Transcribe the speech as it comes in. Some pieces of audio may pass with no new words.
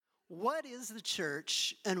What is the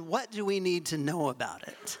church and what do we need to know about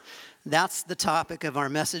it? That's the topic of our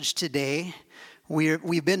message today.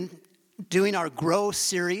 We've been doing our Grow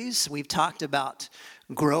series. We've talked about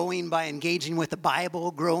growing by engaging with the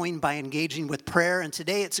Bible, growing by engaging with prayer, and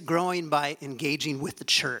today it's growing by engaging with the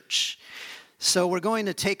church. So we're going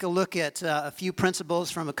to take a look at a few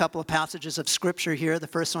principles from a couple of passages of Scripture here. The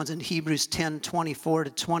first one's in Hebrews 10:24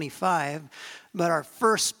 to 25. But our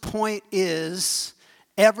first point is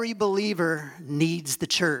every believer needs the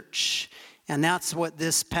church. And that's what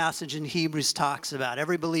this passage in Hebrews talks about.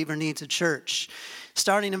 Every believer needs a church.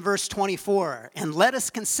 Starting in verse 24, and let us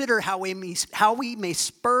consider how we may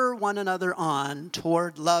spur one another on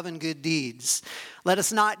toward love and good deeds. Let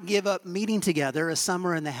us not give up meeting together as some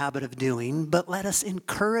are in the habit of doing, but let us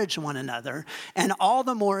encourage one another, and all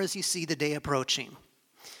the more as you see the day approaching.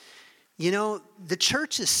 You know, the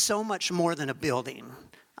church is so much more than a building.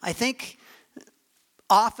 I think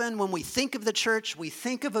often when we think of the church, we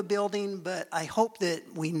think of a building, but I hope that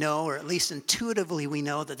we know, or at least intuitively we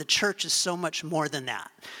know, that the church is so much more than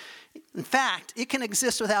that. In fact, it can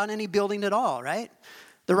exist without any building at all, right?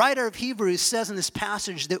 The writer of Hebrews says in this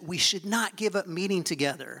passage that we should not give up meeting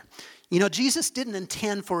together. You know, Jesus didn't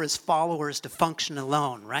intend for his followers to function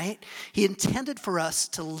alone, right? He intended for us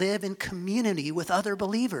to live in community with other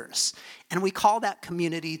believers. And we call that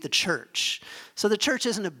community the church. So the church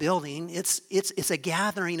isn't a building, it's a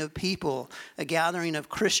gathering of people, a gathering of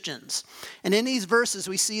Christians. And in these verses,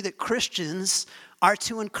 we see that Christians are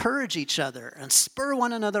to encourage each other and spur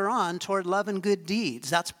one another on toward love and good deeds.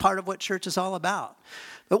 That's part of what church is all about.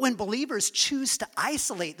 But when believers choose to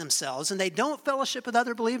isolate themselves and they don't fellowship with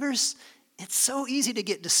other believers, it's so easy to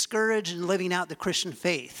get discouraged in living out the Christian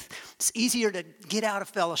faith. It's easier to get out of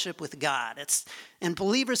fellowship with God. And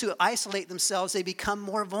believers who isolate themselves, they become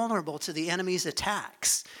more vulnerable to the enemy's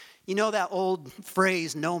attacks. You know that old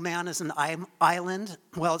phrase, no man is an island?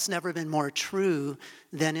 Well, it's never been more true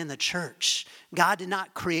than in the church. God did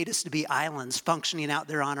not create us to be islands functioning out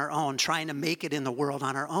there on our own, trying to make it in the world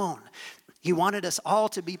on our own. He wanted us all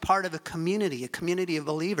to be part of a community of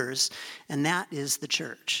believers, and that is the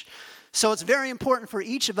church. So it's very important for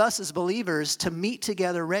each of us as believers to meet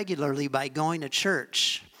together regularly by going to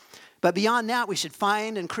church. But beyond that, we should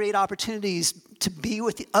find and create opportunities to be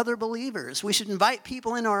with the other believers. We should invite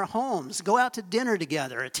people into our homes, go out to dinner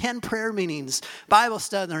together, attend prayer meetings, Bible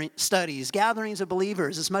studies, gatherings of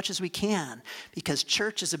believers as much as we can, because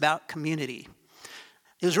church is about community.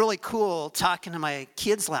 It was really cool talking to my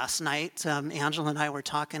kids last night. Angela and I were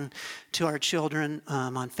talking to our children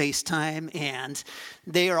on FaceTime, and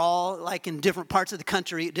they are all like in different parts of the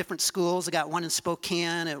country at different schools. I got one in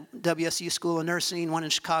Spokane at WSU School of Nursing, one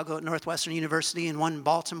in Chicago at Northwestern University, and one in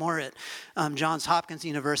Baltimore at Johns Hopkins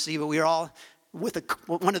University. But we were all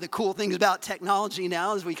one of the cool things about technology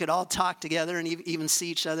now is we could all talk together and even see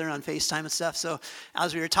each other on FaceTime and stuff. So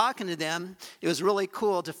as we were talking to them, it was really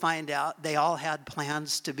cool to find out they all had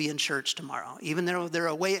plans to be in church tomorrow. Even though they're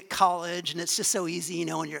away at college, and it's just so easy, you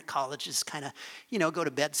know, when you're at college, just kind of, you know, go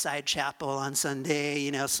to bedside chapel on Sunday,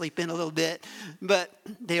 you know, sleep in a little bit. But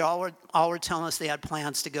they all were telling us they had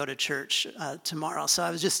plans to go to church tomorrow. So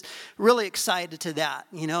I was just really excited to that,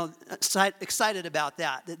 you know, excited about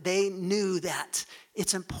that they knew that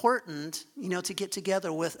it's important, you know, to get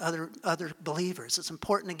together with other believers. It's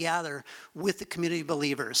important to gather with the community of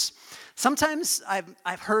believers. Sometimes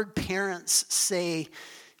I've heard parents say,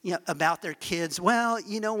 you know, about their kids, well,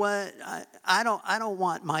 you know what, I don't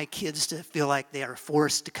want my kids to feel like they are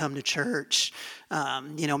forced to come to church.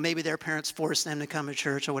 You know, maybe their parents forced them to come to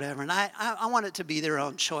church or whatever, and I want it to be their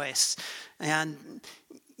own choice. And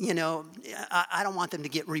you know, I don't want them to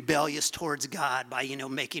get rebellious towards God by, you know,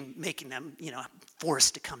 making them, you know,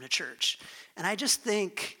 forced to come to church. And I just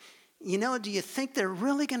think, you know, do you think they're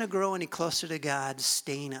really going to grow any closer to God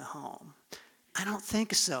staying at home? I don't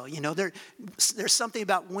think so. You know, there's something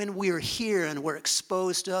about when we're here and we're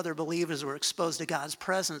exposed to other believers, we're exposed to God's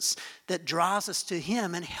presence that draws us to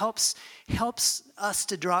Him and helps us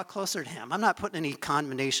to draw closer to Him. I'm not putting any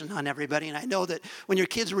condemnation on everybody, and I know that when your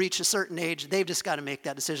kids reach a certain age, they've just got to make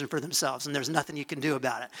that decision for themselves, and there's nothing you can do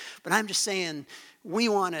about it. But I'm just saying, we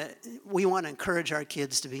want to encourage our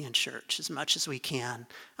kids to be in church as much as we can.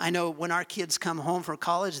 I know when our kids come home from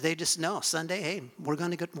college, they just know Sunday, hey, we're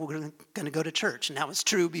going to go to church. And that was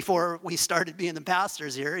true before we started being the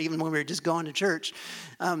pastors here. Even when we were just going to church,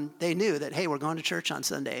 they knew that, hey, we're going to church on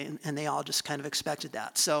Sunday, and they all just kind of expected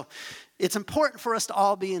that. So it's important for us to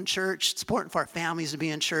all be in church. It's important for our families to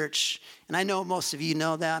be in church. And I know most of you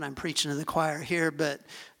know that. I'm preaching to the choir here, but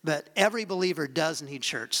every believer does need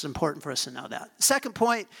church. It's important for us to know that. Second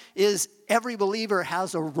point is every believer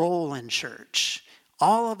has a role in church.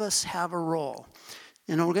 All of us have a role.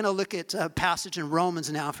 And we're going to look at a passage in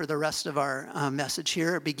Romans now for the rest of our message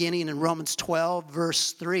here, beginning in Romans 12,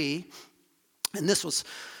 verse 3. And this was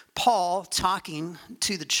Paul talking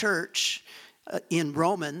to the church in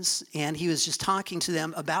Romans, and he was just talking to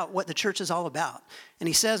them about what the church is all about. And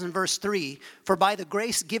he says in verse 3, "For by the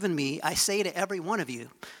grace given me, I say to every one of you,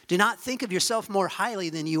 do not think of yourself more highly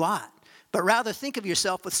than you ought, but rather think of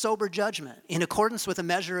yourself with sober judgment, in accordance with the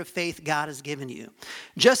measure of faith God has given you.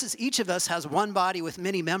 Just as each of us has one body with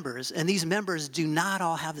many members, and these members do not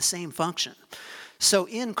all have the same function. So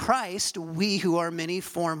in Christ, we who are many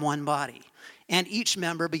form one body, and each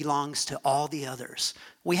member belongs to all the others.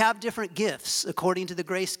 We have different gifts according to the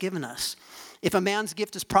grace given us. If a man's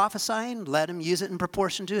gift is prophesying, let him use it in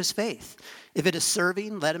proportion to his faith. If it is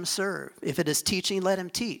serving, let him serve. If it is teaching, let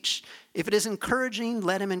him teach. If it is encouraging,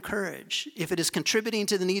 let him encourage. If it is contributing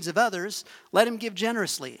to the needs of others, let him give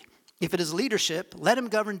generously. If it is leadership, let him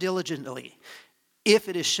govern diligently. If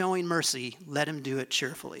it is showing mercy, let him do it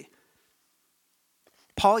cheerfully."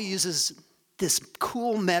 Paul uses this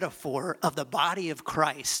cool metaphor of the body of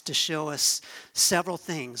Christ to show us several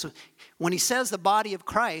things. When he says the body of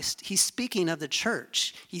Christ, he's speaking of the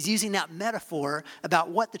church. He's using that metaphor about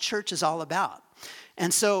what the church is all about.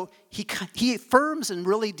 And so he affirms and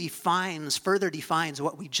really further defines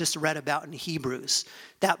what we just read about in Hebrews,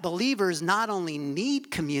 that believers not only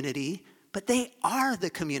need community, but they are the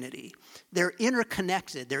community. They're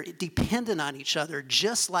interconnected. They're dependent on each other,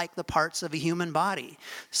 just like the parts of a human body.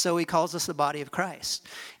 So he calls us the body of Christ.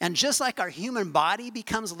 And just like our human body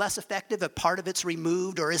becomes less effective if part of it's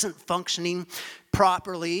removed or isn't functioning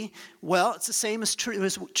properly, well, it's the same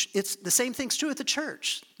thing's true with the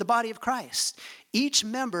church, the body of Christ. Each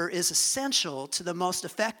member is essential to the most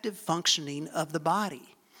effective functioning of the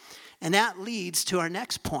body. And that leads to our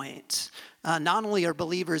next point. Not only are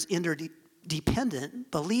believers interdependent,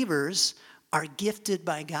 believers are gifted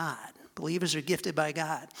by God. Believers are gifted by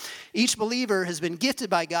God. Each believer has been gifted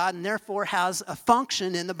by God and therefore has a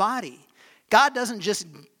function in the body. God doesn't just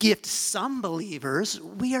gift some believers.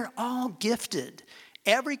 We are all gifted.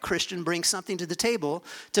 Every Christian brings something to the table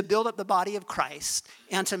to build up the body of Christ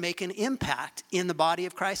and to make an impact in the body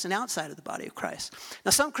of Christ and outside of the body of Christ.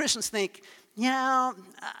 Now, some Christians think,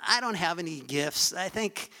 I don't have any gifts. I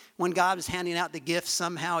think when God was handing out the gifts,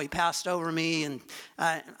 somehow he passed over me, and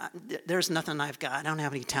there's nothing I've got. I don't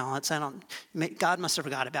have any talents. God must have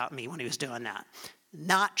forgot about me when he was doing that.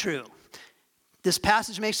 Not true. This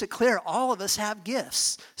passage makes it clear all of us have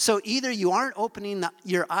gifts. So either you aren't opening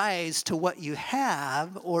your eyes to what you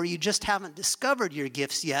have, or you just haven't discovered your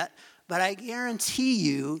gifts yet, but I guarantee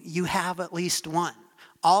you have at least one.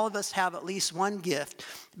 All of us have at least one gift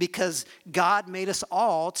because God made us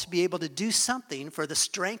all to be able to do something for the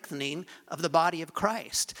strengthening of the body of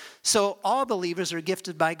Christ. So all believers are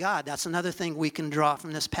gifted by God. That's another thing we can draw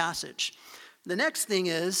from this passage. The next thing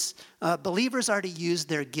is believers are to use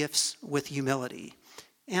their gifts with humility.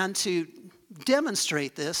 And to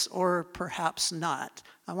demonstrate this, or perhaps not,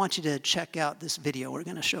 I want you to check out this video we're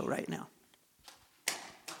going to show right now.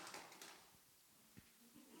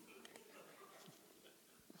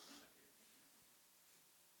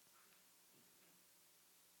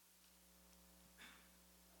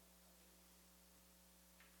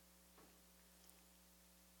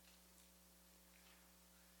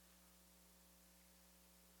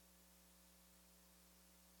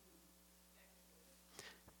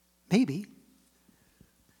 Maybe.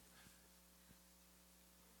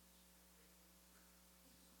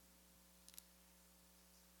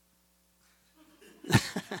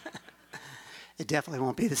 It definitely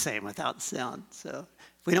won't be the same without sound. So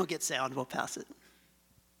if we don't get sound, we'll pass it.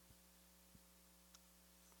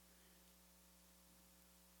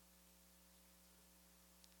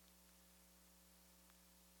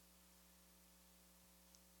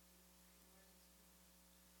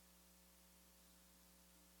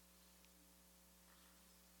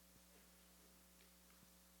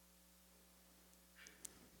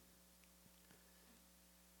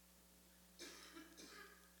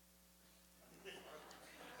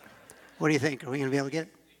 What do you think? Are we going to be able to get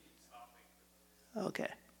it? Okay.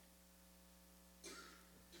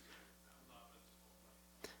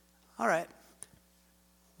 All right.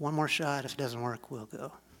 One more shot. If it doesn't work, we'll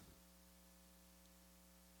go.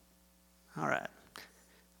 All right.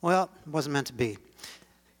 Well, it wasn't meant to be.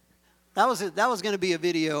 That was going to be a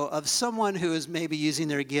video of someone who is maybe using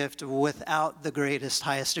their gift without the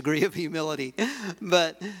highest degree of humility.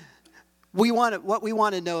 But what we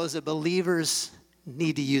want to know is that believers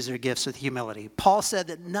need to use their gifts with humility. Paul said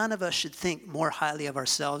that none of us should think more highly of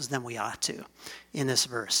ourselves than we ought to in this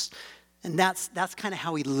verse. And that's kind of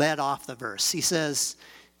how he led off the verse. He says,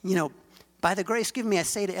 by the grace given me, I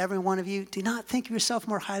say to every one of you, do not think of yourself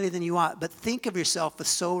more highly than you ought, but think of yourself with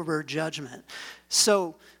sober judgment.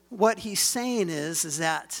 So what he's saying is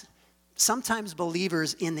that sometimes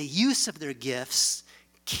believers in the use of their gifts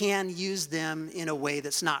can use them in a way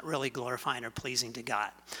that's not really glorifying or pleasing to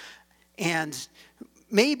God. And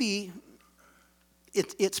maybe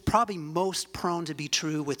it's probably most prone to be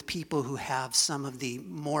true with people who have some of the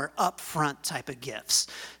more upfront type of gifts.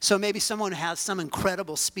 So maybe someone who has some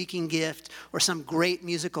incredible speaking gift or some great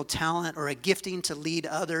musical talent or a gifting to lead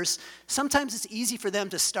others. Sometimes it's easy for them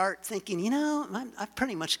to start thinking, I've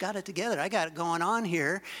pretty much got it together. I got it going on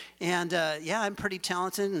here. And I'm pretty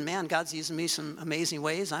talented. And man, God's using me some amazing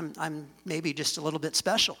ways. I'm maybe just a little bit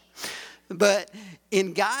special. But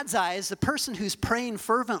in God's eyes, the person who's praying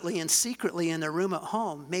fervently and secretly in their room at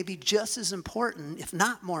home may be just as important, if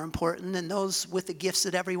not more important, than those with the gifts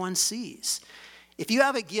that everyone sees. If you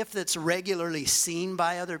have a gift that's regularly seen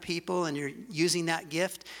by other people and you're using that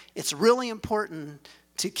gift, it's really important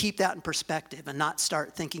to keep that in perspective and not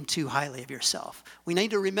start thinking too highly of yourself. We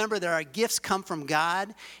need to remember that our gifts come from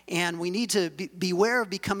God, and we need to beware of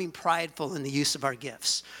becoming prideful in the use of our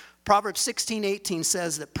gifts. Proverbs 16:18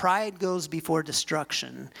 says that pride goes before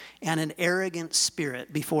destruction and an arrogant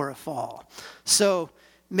spirit before a fall. So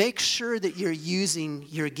make sure that you're using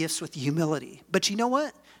your gifts with humility. But you know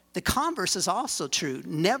what? The converse is also true.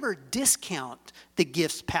 Never discount the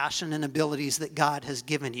gifts, passion, and abilities that God has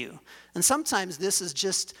given you. And sometimes this is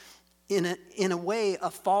just in a way,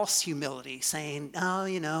 a false humility, saying,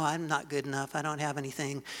 I'm not good enough. I don't have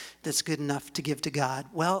anything that's good enough to give to God.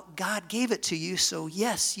 Well, God gave it to you, so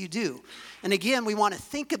yes, you do. And again, we want to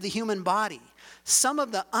think of the human body. Some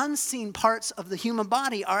of the unseen parts of the human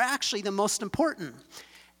body are actually the most important.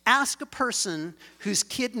 Ask a person whose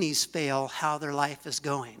kidneys fail how their life is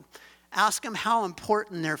going. Ask them how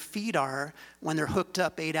important their feet are when they're hooked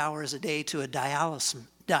up 8 hours a day to a dialysis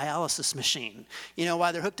machine.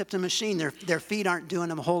 While they're hooked up to a machine, their feet aren't doing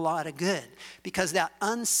them a whole lot of good, because that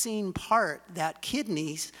unseen part,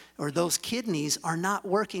 those kidneys are not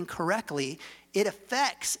working correctly. It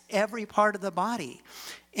affects every part of the body.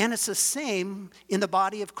 And it's the same in the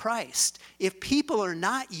body of Christ. If people are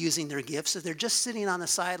not using their gifts, if they're just sitting on the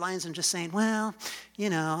sidelines and just saying, I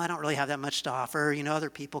don't really have that much to offer, other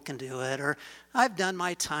people can do it, or I've done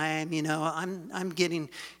my time, I'm getting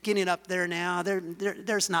up there now,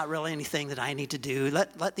 there's not really anything that I need to do,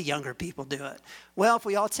 let the younger people do it. Well, if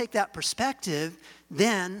we all take that perspective,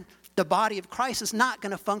 then the body of Christ is not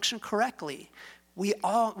going to function correctly.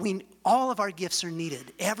 All of our gifts are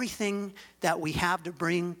needed. Everything that we have to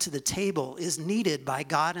bring to the table is needed by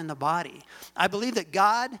God in the body. I believe that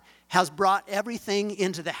God has brought everything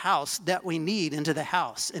into the house that we need into the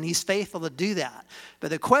house, and he's faithful to do that.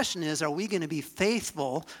 But the question is, are we going to be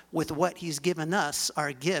faithful with what he's given us,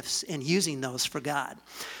 our gifts, and using those for God?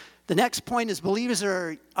 The next point is believers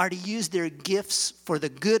are to use their gifts for the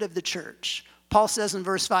good of the church. Paul says in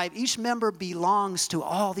verse 5, each member belongs to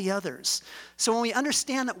all the others. So when we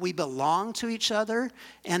understand that we belong to each other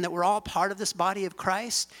and that we're all part of this body of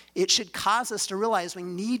Christ, it should cause us to realize we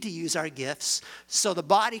need to use our gifts so the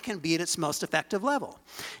body can be at its most effective level.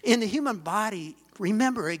 In the human body,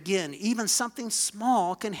 remember again, even something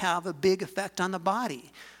small can have a big effect on the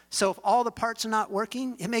body. So if all the parts are not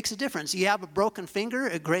working, it makes a difference. You have a broken finger,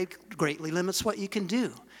 it greatly limits what you can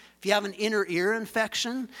do. If you have an inner ear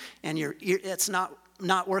infection and your ear, it's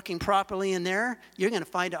not working properly in there, you're going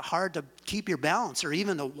to find it hard to keep your balance or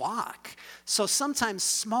even to walk. So sometimes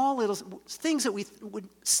small little things that we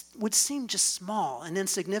would seem just small and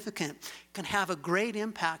insignificant can have a great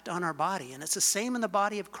impact on our body. And it's the same in the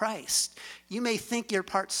body of Christ. You may think your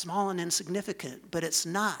part's small and insignificant, but it's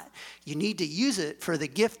not. You need to use it for the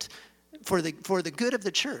gift, for the good of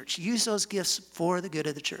the church. Use those gifts for the good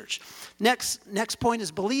of the church. Next point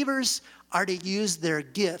is believers are to use their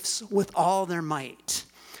gifts with all their might.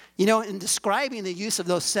 In describing the use of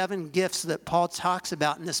those 7 gifts that Paul talks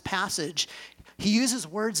about in this passage, he uses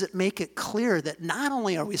words that make it clear that not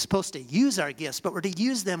only are we supposed to use our gifts, but we're to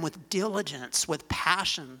use them with diligence, with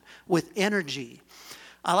passion, with energy.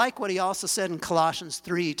 I like what he also said in Colossians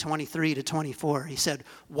 3:23-24. He said,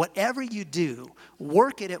 whatever you do,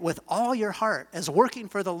 work at it with all your heart, as working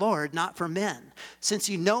for the Lord, not for men, since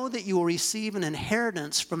you know that you will receive an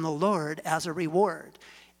inheritance from the Lord as a reward.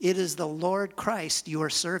 It is the Lord Christ you are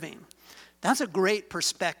serving. That's a great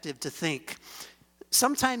perspective to think.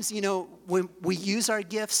 Sometimes, when we use our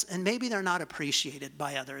gifts and maybe they're not appreciated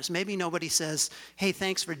by others. Maybe nobody says, hey,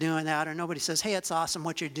 thanks for doing that. Or nobody says, hey, it's awesome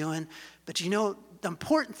what you're doing. But the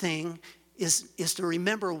important thing is to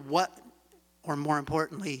remember what, or more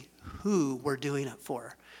importantly, who we're doing it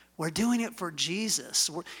for. We're doing it for Jesus.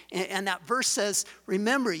 And that verse says,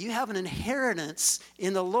 remember, you have an inheritance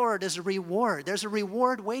in the Lord as a reward. There's a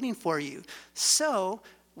reward waiting for you. So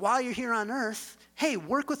while you're here on earth, hey,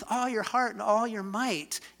 work with all your heart and all your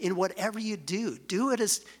might in whatever you do. Do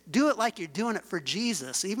it like you're doing it for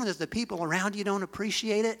Jesus. Even if the people around you don't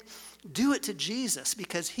appreciate it, do it to Jesus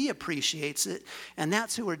because he appreciates it. And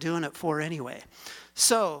that's who we're doing it for anyway.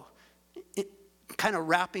 So kind of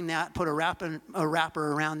wrapping that, put a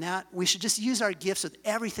wrapper around that, we should just use our gifts with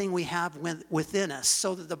everything we have within us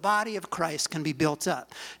so that the body of Christ can be built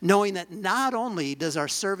up, knowing that not only does our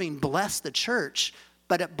serving bless the church,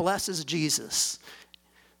 but it blesses Jesus.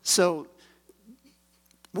 So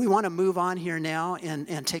we want to move on here now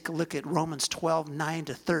and take a look at Romans 12, 9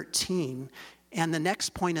 to 13. And the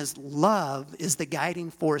next point is love is the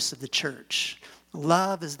guiding force of the church.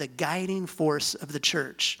 Love is the guiding force of the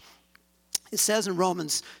church. It says in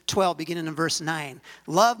Romans 12, beginning in verse 9,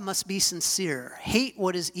 love must be sincere. Hate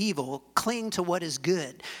what is evil. Cling to what is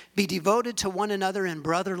good. Be devoted to one another in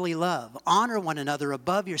brotherly love. Honor one another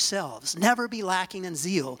above yourselves. Never be lacking in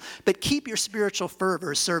zeal, but keep your spiritual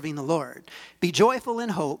fervor serving the Lord. Be joyful in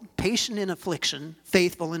hope, patient in affliction,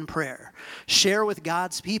 faithful in prayer. Share with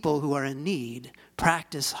God's people who are in need.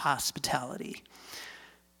 Practice hospitality.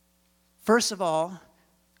 First of all,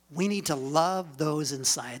 we need to love those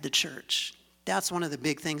inside the church. That's one of the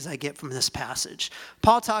big things I get from this passage.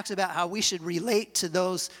 Paul talks about how we should relate to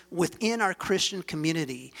those within our Christian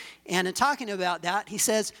community. And in talking about that, he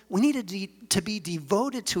says we need to be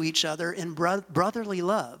devoted to each other in brotherly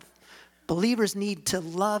love. Believers need to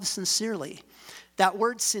love sincerely. That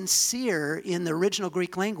word sincere in the original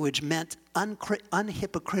Greek language meant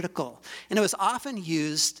unhypocritical. And it was often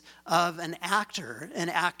used of an actor, and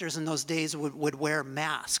actors in those days would wear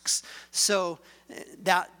masks. So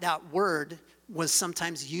that word was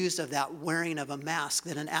sometimes used of that wearing of a mask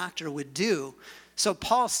that an actor would do. So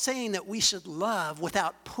Paul's saying that we should love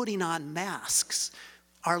without putting on masks.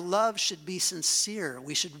 Our love should be sincere.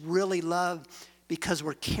 We should really love because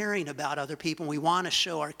we're caring about other people. We want to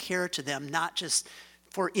show our care to them, not just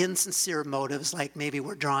for insincere motives, like maybe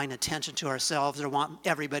we're drawing attention to ourselves or want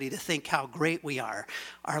everybody to think how great we are.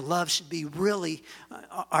 Our love should be really,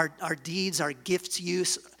 our deeds, our gifts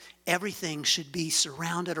use, everything should be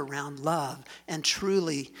surrounded around love and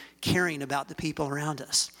truly caring about the people around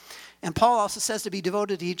us. And Paul also says to be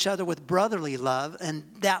devoted to each other with brotherly love. And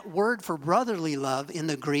that word for brotherly love in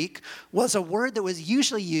the Greek was a word that was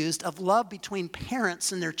usually used of love between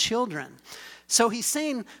parents and their children. So he's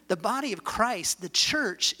saying the body of Christ, the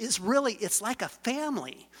church, is really, it's like a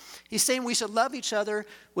family. He's saying we should love each other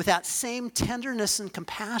with that same tenderness and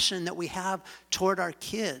compassion that we have toward our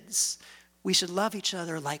kids. We should love each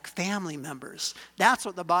other like family members. That's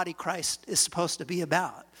what the body of Christ is supposed to be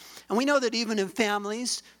about. And we know that even in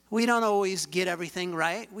families, we don't always get everything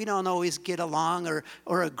right. We don't always get along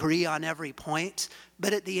or agree on every point.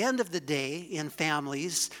 But at the end of the day, in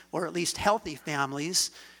families, or at least healthy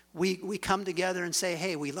families, we come together and say,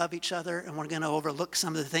 hey, we love each other, and we're going to overlook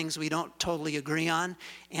some of the things we don't totally agree on.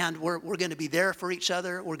 And we're going to be there for each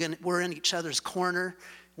other. We're in each other's corner.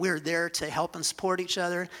 We're there to help and support each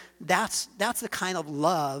other. That's the kind of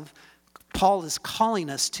love Paul is calling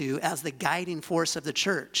us to as the guiding force of the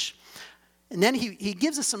church. And then he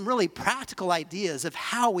gives us some really practical ideas of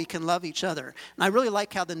how we can love each other. And I really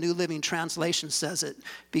like how the New Living Translation says it,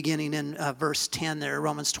 beginning in verse 10 there,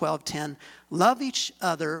 Romans 12:10. Love each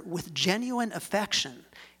other with genuine affection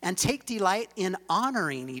and take delight in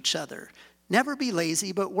honoring each other. Never be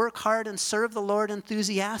lazy, but work hard and serve the Lord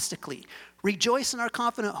enthusiastically. Rejoice in our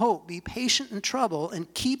confident hope. Be patient in trouble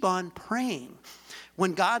and keep on praying.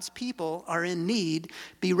 When God's people are in need,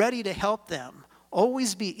 be ready to help them.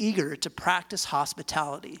 Always be eager to practice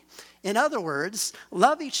hospitality. In other words,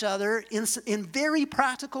 love each other in very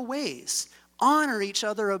practical ways. Honor each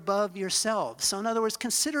other above yourselves. So in other words,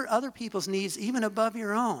 consider other people's needs even above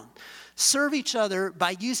your own. Serve each other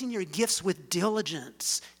by using your gifts with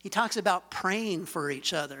diligence. He talks about praying for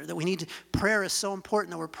each other, that prayer is so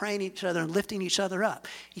important that we're praying each other and lifting each other up.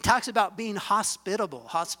 He talks about being hospitable.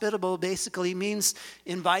 Hospitable basically means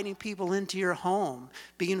inviting people into your home,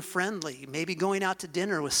 being friendly, maybe going out to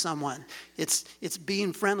dinner with someone. It's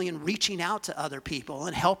being friendly and reaching out to other people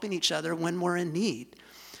and helping each other when we're in need.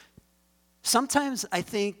 Sometimes I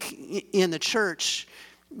think in the church,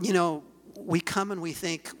 we come and we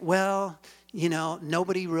think, well,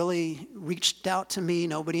 nobody really reached out to me.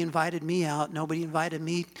 Nobody invited me out. Nobody invited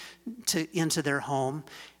me into their home.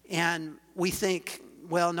 And we think,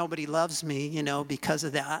 well, nobody loves me, because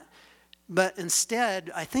of that. But instead,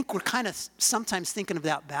 I think we're kind of sometimes thinking of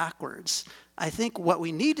that backwards. I think what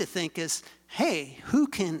we need to think is, hey, who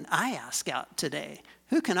can I ask out today?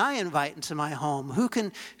 Who can I invite into my home? Who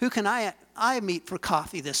can I meet for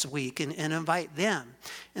coffee this week and invite them?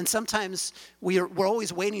 And sometimes we're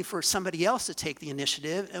always waiting for somebody else to take the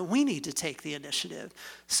initiative, and we need to take the initiative.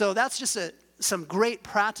 So that's just some great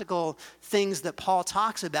practical things that Paul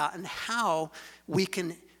talks about and how we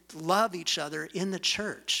can love each other in the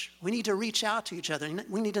church. We need to reach out to each other.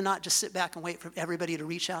 We need to not just sit back and wait for everybody to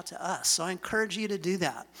reach out to us. So I encourage you to do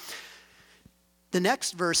that. The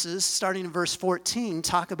next verses, starting in verse 14,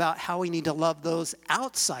 talk about how we need to love those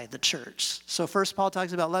outside the church. So first Paul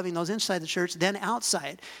talks about loving those inside the church, then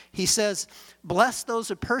outside. He says, bless those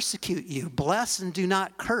who persecute you. Bless and do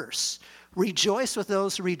not curse. Rejoice with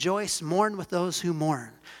those who rejoice. Mourn with those who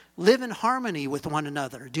mourn. Live in harmony with one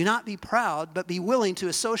another. Do not be proud, but be willing to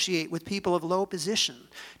associate with people of low position.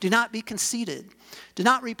 Do not be conceited. Do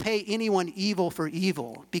not repay anyone evil for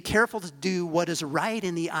evil. Be careful to do what is right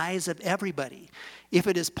in the eyes of everybody. If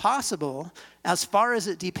it is possible, as far as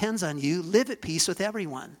it depends on you, live at peace with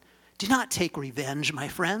everyone. Do not take revenge, my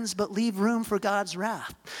friends, but leave room for God's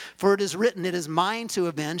wrath. For it is written, it is mine to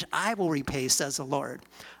avenge, I will repay, says the Lord.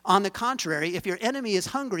 On the contrary, if your enemy is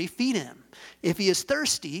hungry, feed him. If he is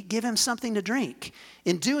thirsty, give him something to drink.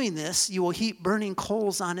 In doing this, you will heap burning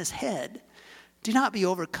coals on his head. Do not be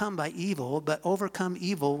overcome by evil, but overcome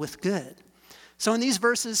evil with good. So in these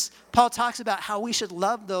verses, Paul talks about how we should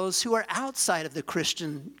love those who are outside of the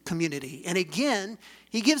Christian community. And again,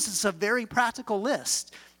 he gives us a very practical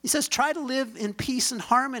list. He says, try to live in peace and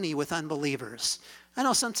harmony with unbelievers. I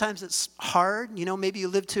know sometimes it's hard. Maybe you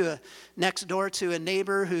live next door to a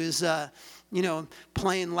neighbor who's,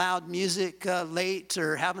 playing loud music late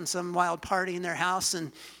or having some wild party in their house.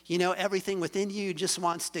 And, everything within you just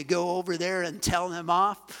wants to go over there and tell them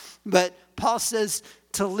off. But Paul says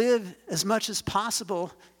to live as much as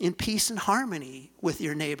possible in peace and harmony with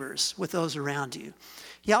your neighbors, with those around you.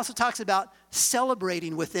 He also talks about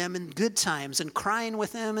celebrating with them in good times and crying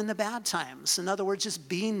with them in the bad times. In other words, just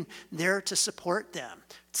being there to support them.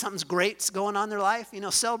 Something's great's going on in their life,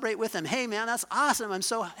 celebrate with them. Hey, man, that's awesome. I'm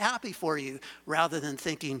so happy for you. Rather than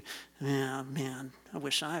thinking, yeah, man, I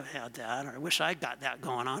wish I had that, or I wish I got that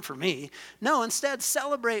going on for me. No, instead,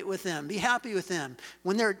 celebrate with them. Be happy with them.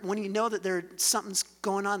 When you know that something's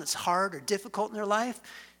going on that's hard or difficult in their life,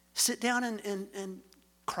 sit down and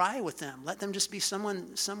cry with them. Let them just be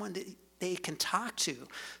someone that they can talk to.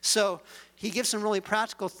 So he gives some really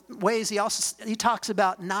practical ways. He talks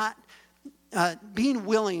about not being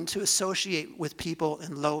willing to associate with people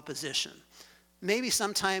in low position. Maybe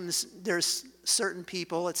sometimes there's certain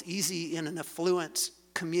people, it's easy in an affluent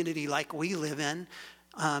community like we live in,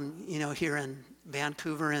 here in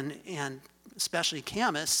Vancouver and especially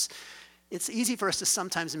Camas, it's easy for us to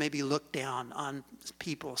sometimes maybe look down on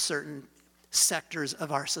people, certain sectors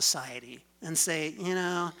of our society, and say,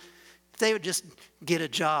 if they would just get a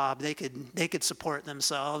job, they could support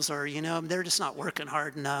themselves, or they're just not working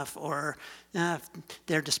hard enough, or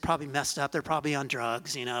they're just probably messed up, they're probably on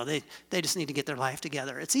drugs, they just need to get their life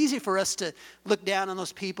together. It's easy for us to look down on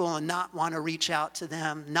those people and not want to reach out to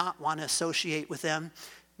them, not want to associate with them.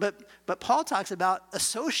 But Paul talks about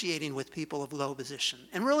associating with people of low position.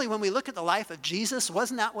 And really, when we look at the life of Jesus,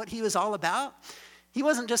 wasn't that what he was all about? He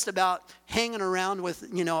wasn't just about hanging around with,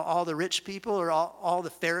 all the rich people or all the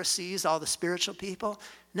Pharisees, all the spiritual people.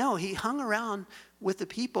 No, he hung around with the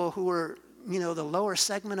people who were, the lower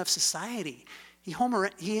segment of society. He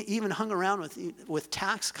even hung around with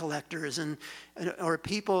tax collectors or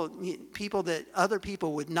people that other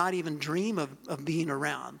people would not even dream of being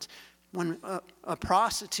around. When a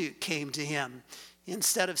prostitute came to him,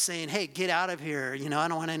 instead of saying, hey, get out of here, I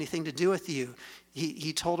don't want anything to do with you,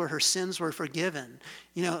 he told her sins were forgiven.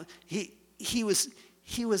 He was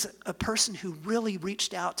a person who really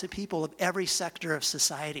reached out to people of every sector of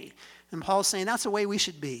society. And Paul's saying that's the way we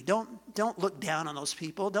should be. Don't look down on those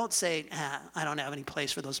people. Don't say, I don't have any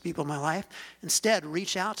place for those people in my life. Instead,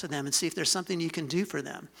 reach out to them and see if there's something you can do for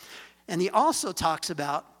them. And he also talks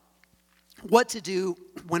about what to do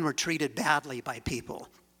when we're treated badly by people.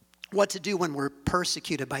 What to do when we're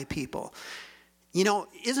persecuted by people.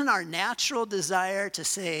 Isn't our natural desire to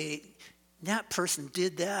say, that person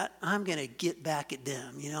did that, I'm going to get back at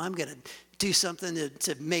them. I'm going to do something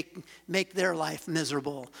to make their life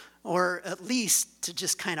miserable. Or at least to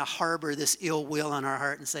just kind of harbor this ill will in our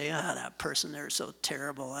heart and say, that person, they're so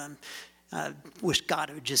terrible. I wish God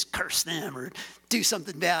would just curse them or do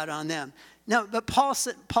something bad on them. No, but Paul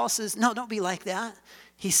says, no, don't be like that.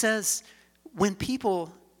 He says, when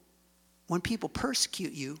people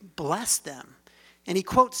persecute you, bless them. And he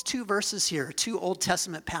quotes two verses here, two Old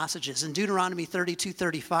Testament passages. In Deuteronomy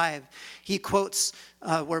 32:35, he quotes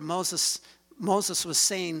where Moses was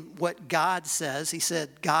saying what God says. He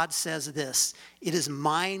said, God says this, "It is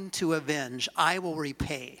mine to avenge, I will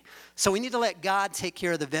repay." So we need to let God take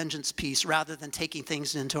care of the vengeance piece rather than taking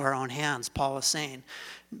things into our own hands, Paul is saying.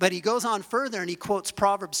 But he goes on further and he quotes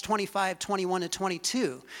Proverbs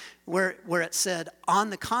 25:21-22, where it said, "On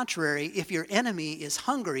the contrary, if your enemy is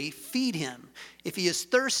hungry, feed him. If he is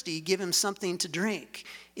thirsty, give him something to drink.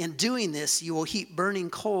 In doing this, you will heap burning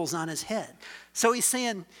coals on his head." So he's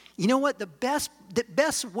saying, you know what, the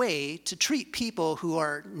best way to treat people who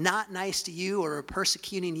are not nice to you or are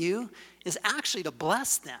persecuting you is actually to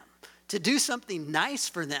bless them, to do something nice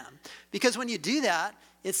for them. Because when you do that,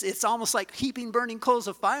 it's almost like heaping burning coals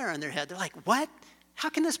of fire on their head. They're like, what? How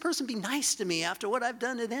can this person be nice to me after what I've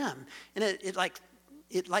done to them? And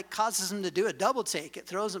it causes them to do a double take. It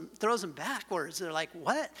throws them backwards. They're like,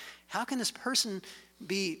 what? How can this person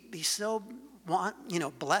be so,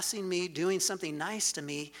 blessing me, doing something nice to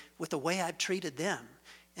me with the way I've treated them?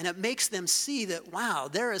 And it makes them see that, wow,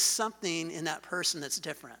 there is something in that person that's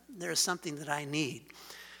different. There is something that I need.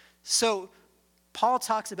 So Paul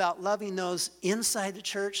talks about loving those inside the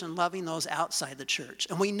church and loving those outside the church.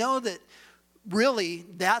 And we know that really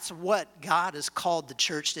that's what God has called the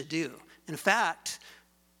church to do. In fact,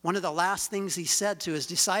 one of the last things he said to his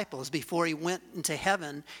disciples before he went into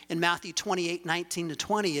heaven in Matthew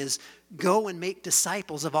 28:19-20 is, "Go and make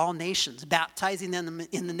disciples of all nations, baptizing them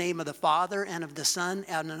in the name of the Father and of the Son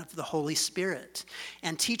and of the Holy Spirit,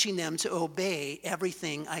 and teaching them to obey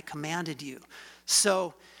everything I commanded you."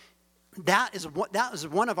 So that is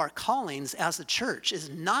one of our callings as the church, is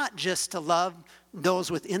not just to love those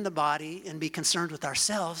within the body and be concerned with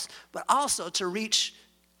ourselves, but also to reach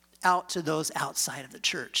out to those outside of the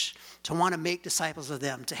church, to want to make disciples of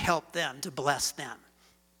them, to help them, to bless them.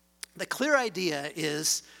 The clear idea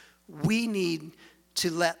is we need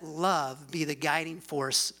to let love be the guiding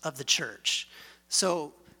force of the church.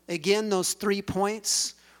 So again, those 3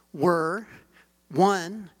 points were,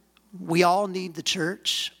 1, we all need the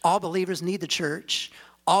church. All believers need the church.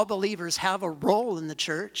 All believers have a role in the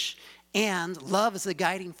church. And love is the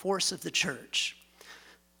guiding force of the church.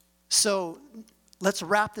 So let's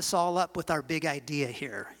wrap this all up with our big idea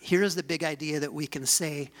here. Here's the big idea that we can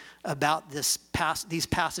say about these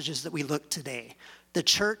passages that we looked today. The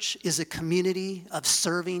church is a community of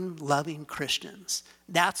serving, loving Christians.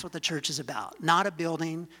 That's what the church is about. Not a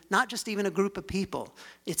building, not just even a group of people.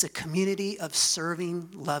 It's a community of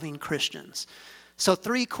serving, loving Christians. So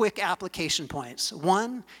 3 quick application points.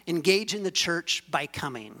 1, engage in the church by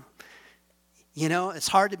coming. It's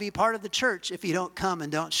hard to be part of the church if you don't come and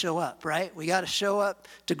don't show up, right? We got to show up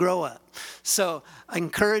to grow up. So I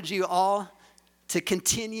encourage you all to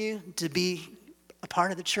continue to be a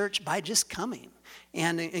part of the church by just coming.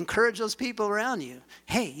 And encourage those people around you.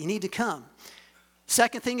 Hey, you need to come.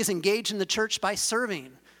 Second thing is engage in the church by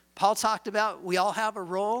serving. Paul talked about we all have a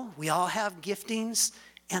role. We all have giftings.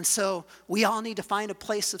 And so we all need to find a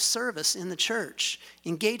place of service in the church.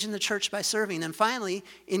 Engage in the church by serving. And finally,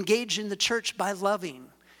 engage in the church by loving.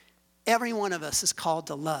 Every one of us is called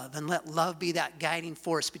to love, and let love be that guiding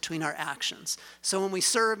force between our actions. So when we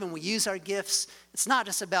serve and we use our gifts, it's not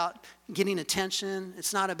just about getting attention.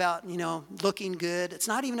 It's not about, looking good. It's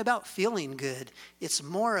not even about feeling good. It's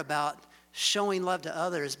more about showing love to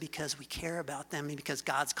others because we care about them and because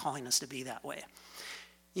God's calling us to be that way.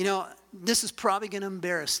 This is probably going to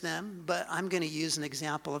embarrass them, but I'm going to use an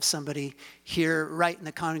example of somebody here right in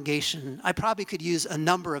the congregation. I probably could use a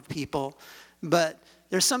number of people, but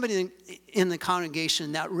there's somebody in the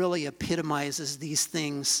congregation that really epitomizes these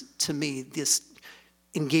things to me, this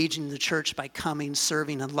engaging the church by coming,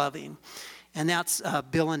 serving, and loving. And that's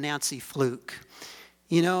Bill and Nancy Fluke.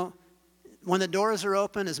 When the doors are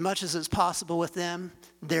open, as much as it's possible with them,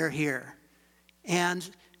 they're here. And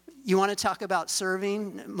you want to talk about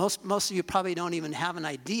serving? Most of you probably don't even have an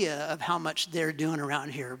idea of how much they're doing around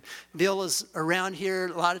here. Bill is around here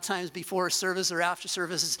a lot of times before service or after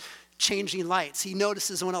service, changing lights. He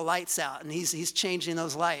notices when a light's out, and he's changing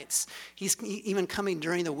those lights. He's even coming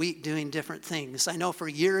during the week doing different things. I know for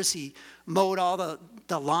years he mowed all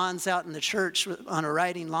the lawns out in the church on a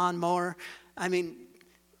riding lawnmower.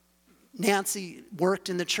 Nancy worked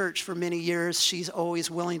in the church for many years. She's always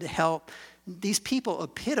willing to help. These people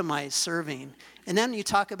epitomize serving. And then you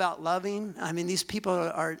talk about loving. These people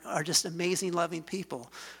are just amazing, loving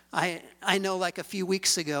people. I know like a few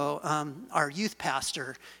weeks ago, our youth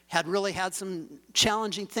pastor had some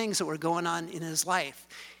challenging things that were going on in his life.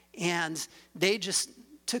 And they just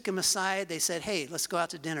took him aside. They said, hey, let's go out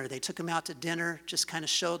to dinner. They took him out to dinner, just kind of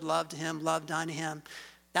showed love to him, loved on him.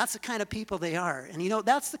 That's the kind of people they are. And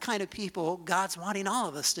that's the kind of people God's wanting all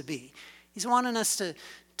of us to be. He's wanting us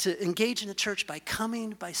to engage in the church by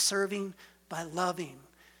coming, by serving, by loving.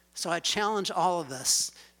 So I challenge all of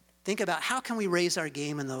us, think about how can we raise our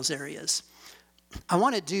game in those areas. I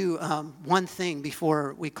want to do one thing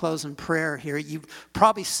before we close in prayer here. You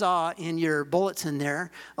probably saw in your bulletin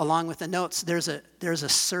there, along with the notes, there's a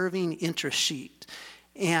serving interest sheet.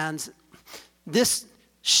 And this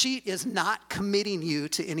sheet is not committing you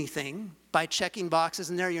to anything. By checking boxes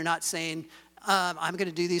in there, you're not saying, I'm going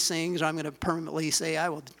to do these things, or I'm going to permanently say I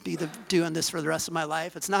will be doing this for the rest of my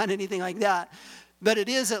life. It's not anything like that. But it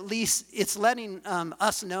is at least, it's letting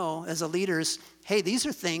us know as leaders, hey, these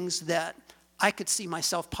are things that I could see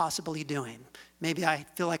myself possibly doing. Maybe I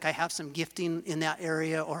feel like I have some gifting in that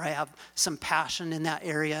area, or I have some passion in that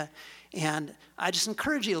area. And I just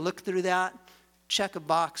encourage you to look through that, check a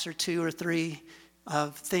box or two or three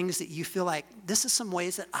of things that you feel like this is some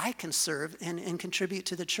ways that I can serve and contribute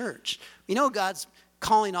to the church. We know God's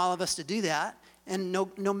calling all of us to do that. And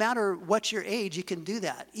no matter what your age, you can do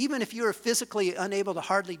that. Even if you're physically unable to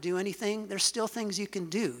hardly do anything, there's still things you can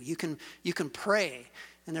do. You can pray.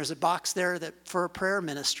 And there's a box there for a prayer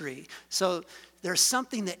ministry. So there's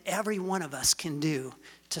something that every one of us can do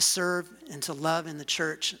to serve and to love in the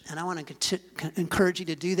church. And I want to encourage you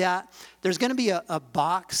to do that. There's going to be a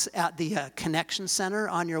box at the Connection Center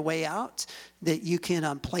on your way out that you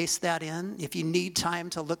can place that in. If you need time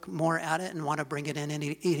to look more at it and want to bring it in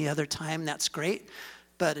any other time, that's great.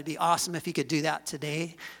 But it'd be awesome if you could do that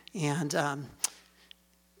today. And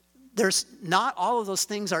there's not all of those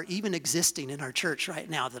things are even existing in our church right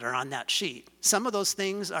now that are on that sheet. Some of those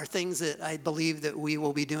things are things that I believe that we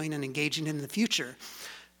will be doing and engaging in the future.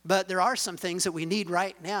 But there are some things that we need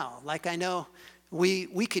right now. Like I know we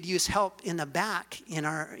could use help in the back in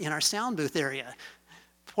our sound booth area.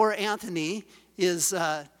 Poor Anthony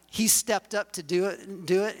he stepped up to do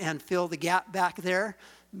it and fill the gap back there.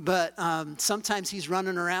 But sometimes he's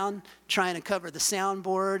running around trying to cover the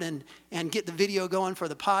soundboard and get the video going for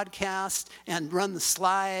the podcast and run the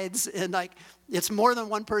slides. And it's more than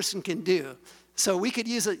one person can do. So we could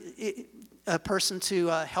use a person to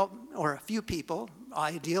help, or a few people,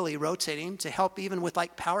 ideally rotating, to help even with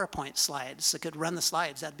PowerPoint slides that could run the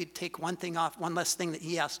slides. That'd take one thing off, one less thing that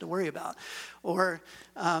he has to worry about. Or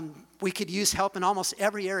we could use help in almost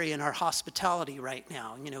every area in our hospitality right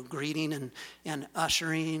now, greeting and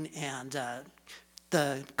ushering and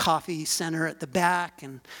the coffee center at the back.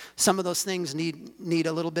 And some of those things need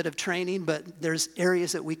a little bit of training, but there's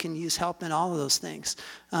areas that we can use help in all of those things.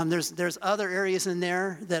 There's other areas in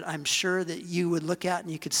there that I'm sure that you would look at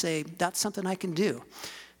and you could say, that's something I can do.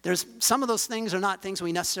 There's some of those things are not things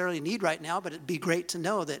we necessarily need right now, but it'd be great to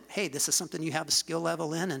know that, hey, this is something you have a skill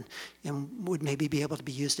level in and would maybe be able to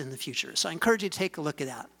be used in the future. So I encourage you to take a look at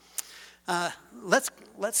that.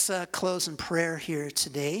 Let's close in prayer here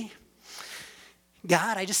today.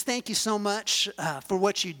 God, I just thank you so much for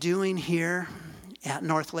what you're doing here at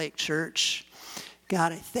North Lake Church.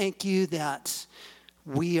 God, I thank you that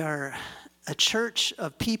we are a church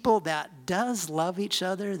of people that does love each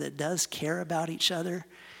other, that does care about each other.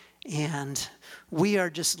 And we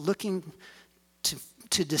are just looking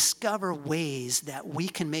to discover ways that we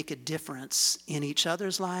can make a difference in each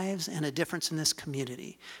other's lives and a difference in this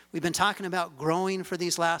community. We've been talking about growing for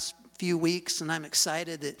these last few weeks, and I'm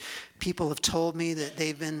excited that people have told me that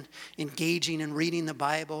they've been engaging in reading the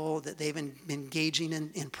Bible, that they've been engaging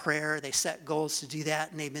in prayer. They set goals to do that,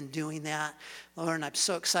 and they've been doing that. Lord, and I'm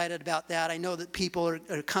so excited about that. I know that people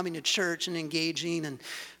are coming to church and engaging. And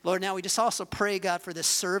Lord, now we just also pray, God, for this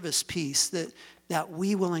service piece, that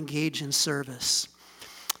we will engage in service.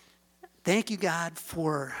 Thank you, God,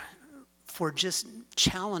 for just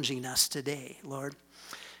challenging us today, Lord.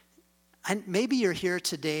 Maybe you're here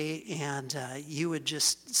today and you would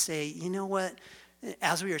just say, you know what,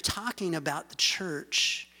 as we were talking about the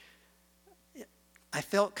church, I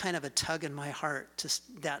felt kind of a tug in my heart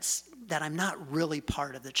that I'm not really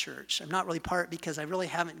part of the church. I'm not really part because I really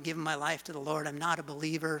haven't given my life to the Lord. I'm not a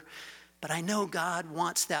believer, but I know God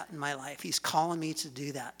wants that in my life. He's calling me to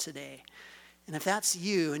do that today. And if that's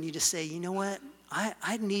you and you just say, you know what,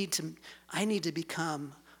 I need to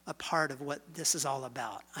become a part of what this is all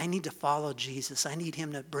about. I need to follow Jesus. I need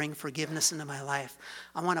him to bring forgiveness into my life.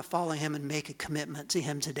 I want to follow him and make a commitment to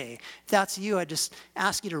him today. If that's you, I just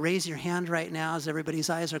ask you to raise your hand right now as everybody's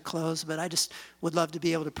eyes are closed, but I just would love to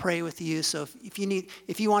be able to pray with you. So if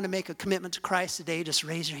you want to make a commitment to Christ today, just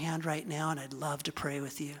raise your hand right now and I'd love to pray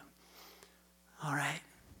with you. All right.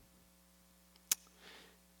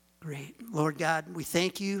 Great. Lord God, we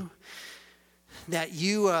thank you that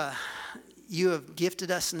you have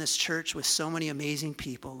gifted us in this church with so many amazing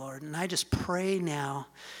people, Lord. And I just pray now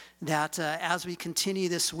that as we continue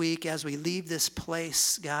this week, as we leave this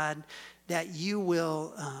place, God, that you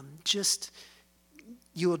will just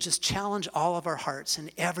challenge all of our hearts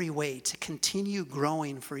in every way to continue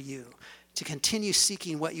growing for you, to continue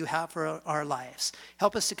seeking what you have for our lives.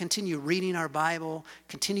 Help us to continue reading our Bible,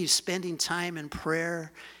 continue spending time in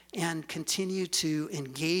prayer, and continue to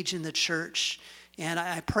engage in the church. And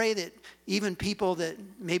I pray that even people that,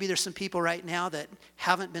 maybe there's some people right now that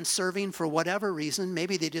haven't been serving for whatever reason,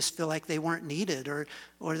 maybe they just feel like they weren't needed or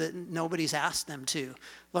that nobody's asked them to.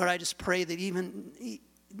 Lord, I just pray that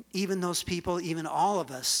even those people, even all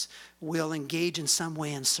of us, will engage in some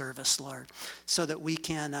way in service, Lord, so that we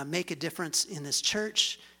can make a difference in this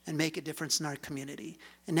church and make a difference in our community.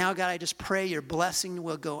 And now, God, I just pray your blessing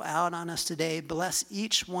will go out on us today. Bless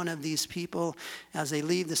each one of these people as they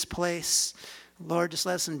leave this place. Lord, just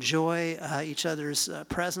let us enjoy each other's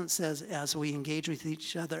presence as we engage with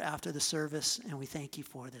each other after the service. And we thank you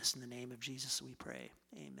for this. In the name of Jesus, we pray.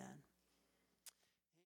 Amen.